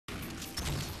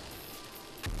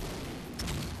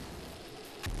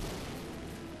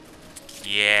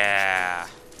Yeah.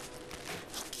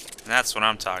 That's what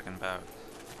I'm talking about.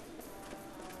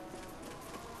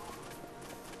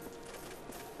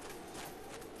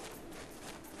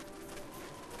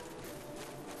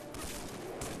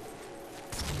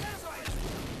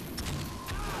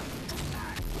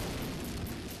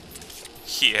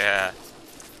 Yeah.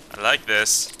 I like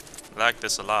this. I like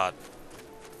this a lot.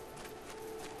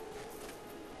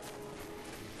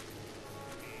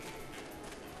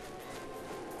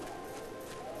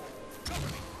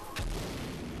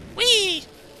 Whee!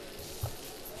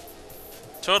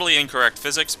 Totally incorrect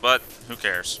physics, but who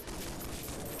cares?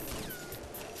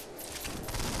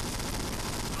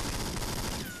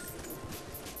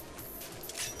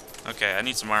 Okay, I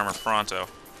need some armor pronto.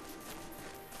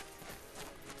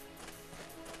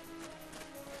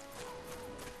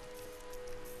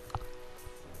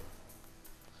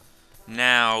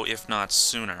 Now, if not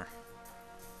sooner.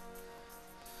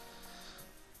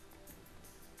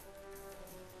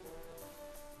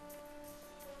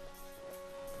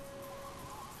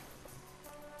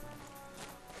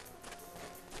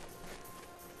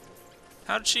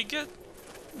 How did she get?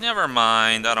 Never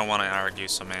mind, I don't want to argue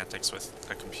semantics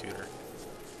with a computer.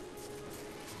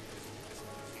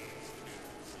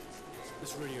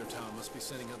 This radio tower must be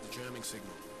sending out the jamming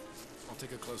signal. I'll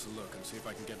take a closer look and see if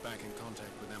I can get back in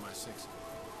contact with MI6.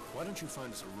 Why don't you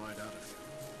find us a ride out of here?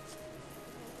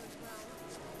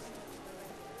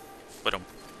 Ba-dum.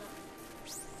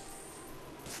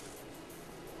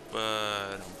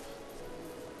 Ba-dum.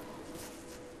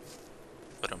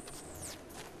 Ba-dum.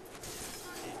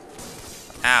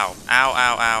 Ow. Ow,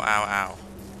 ow, ow, ow, ow.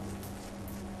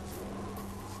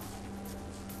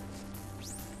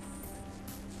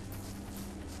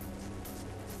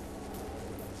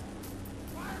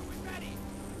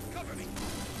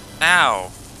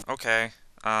 Ow. Okay.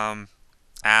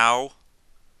 Ow.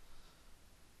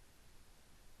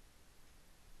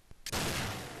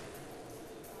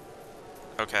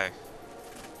 Okay.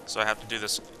 So I have to do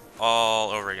this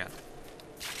all over again.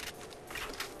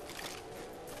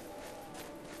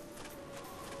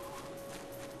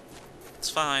 It's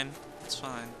fine. It's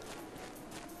fine.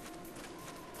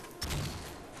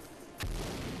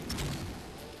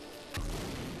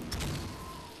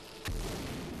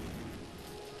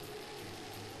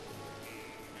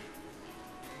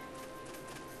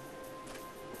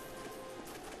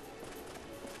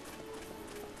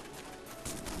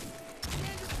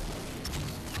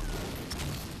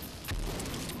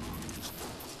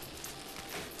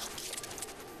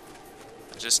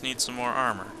 I just need some more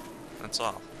armor. That's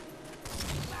all.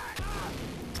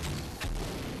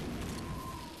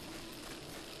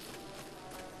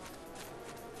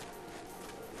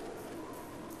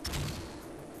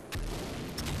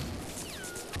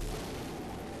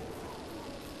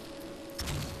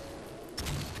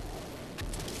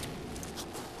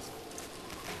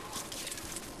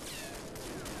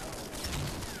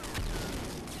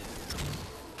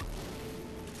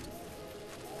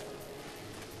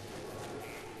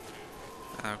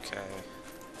 Okay.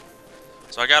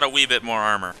 So I got a wee bit more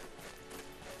armor.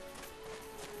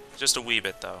 Just a wee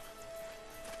bit, though.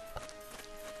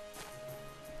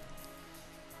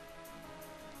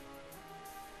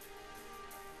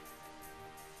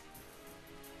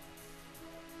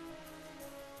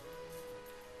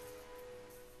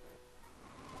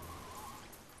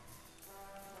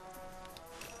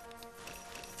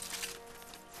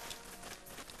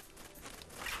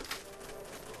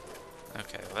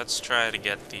 Okay, let's try to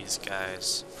get these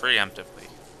guys preemptively.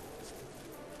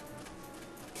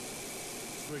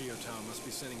 Radio tower must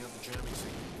be sending out the jamming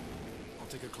signal. I'll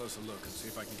take a closer look and see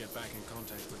if I can get back in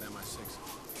contact with MI6.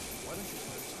 Why don't you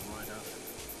find us a ride out of here?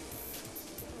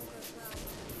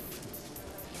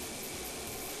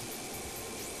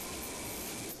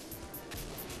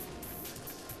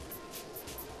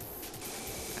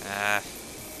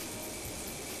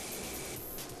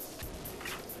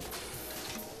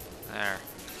 There.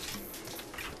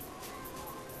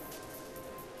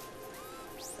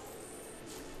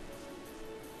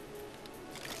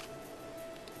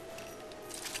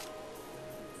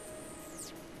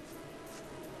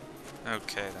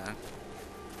 Okay, then.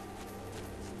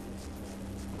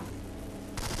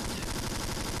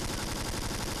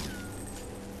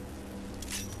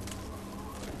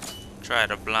 Try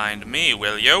to blind me,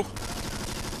 will you?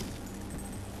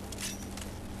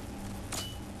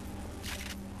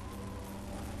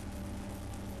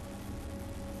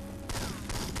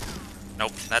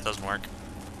 Nope, that doesn't work.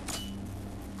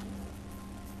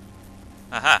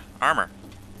 Aha, armor.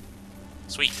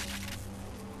 Sweet.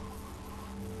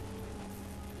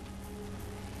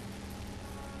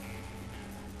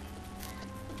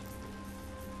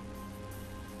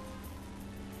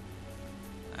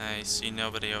 I see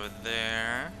nobody over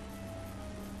there.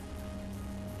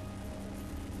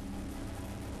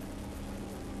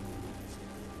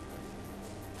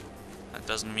 That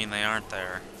doesn't mean they aren't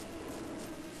there.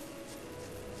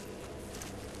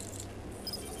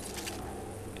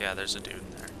 Yeah, there's a dude in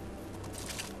there.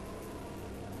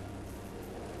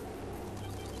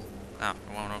 No, it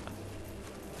won't open.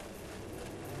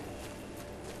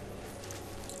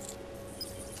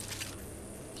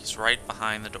 He's right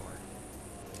behind the door.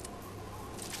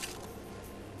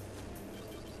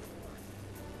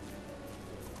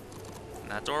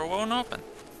 And that door won't open.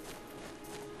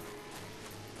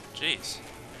 Jeez.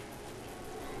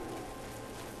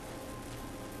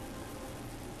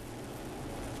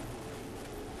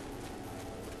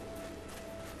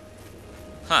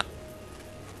 Huh.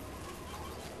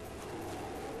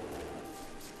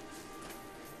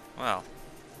 Well.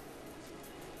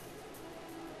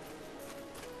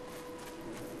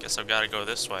 Guess I've got to go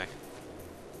this way.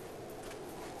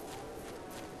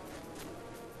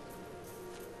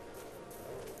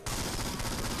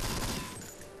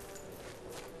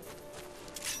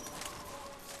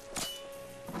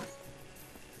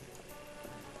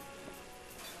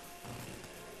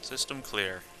 System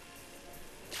clear.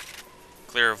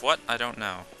 Clear of what? I don't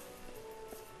know.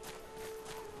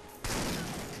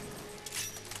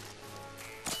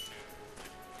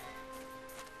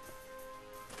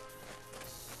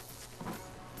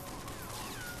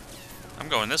 I'm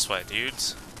going this way,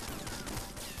 dudes.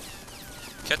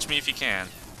 Catch me if you can.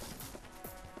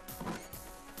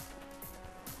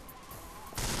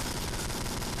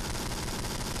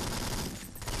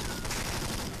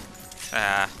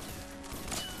 Ah.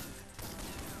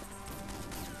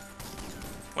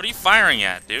 What are you firing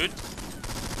at, dude?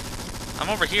 I'm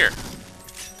over here.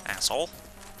 Asshole.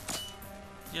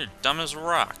 You're dumb as a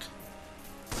rock.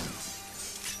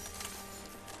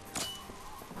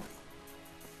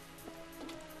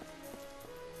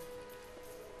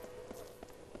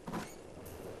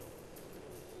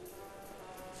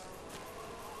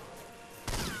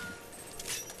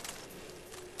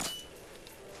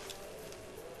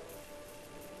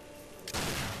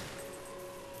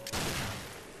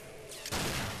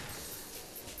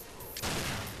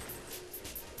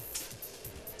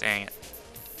 Dang it.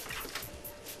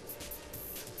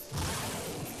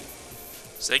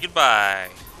 Say goodbye.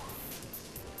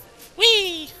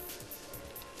 Whee!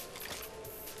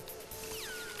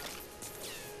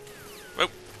 Whoa.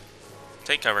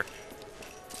 Take cover.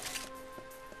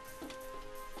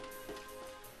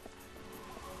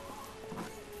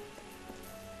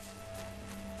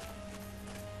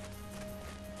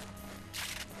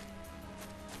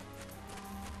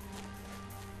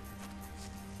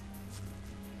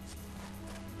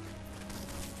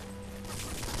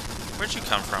 Where'd you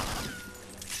come from?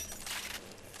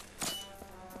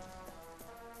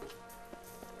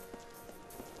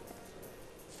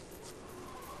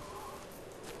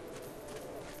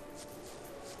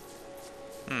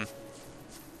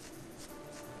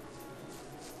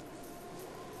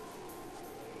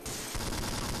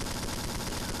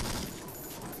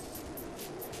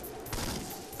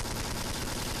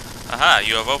 Aha,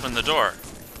 you have opened the door.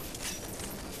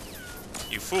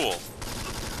 You fool.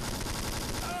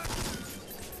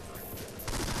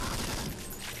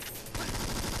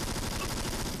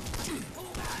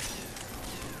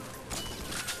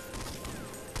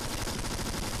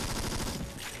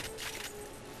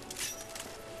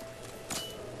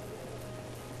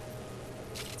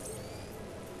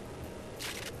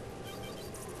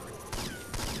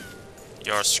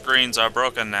 Your screens are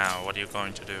broken now. What are you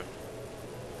going to do?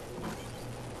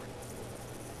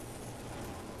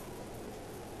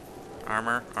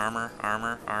 Armor, armor,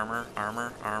 armor, armor,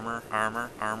 armor, armor, armor,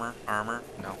 armor, armor.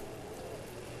 No.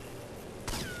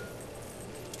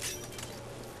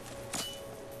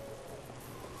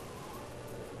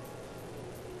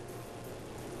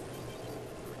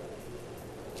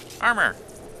 Armor!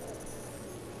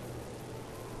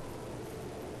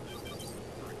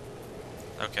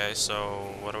 Okay,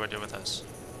 so what do I do with this?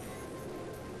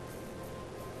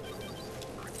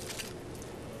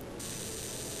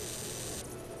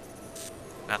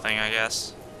 Nothing, I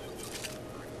guess.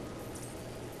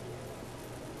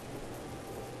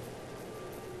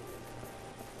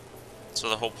 So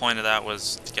the whole point of that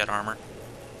was to get armor.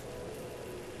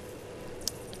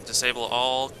 Disable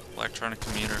all electronic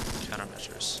commuter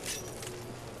countermeasures.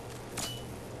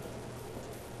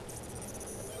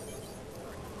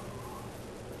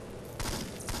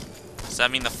 Does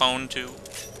that mean the phone too?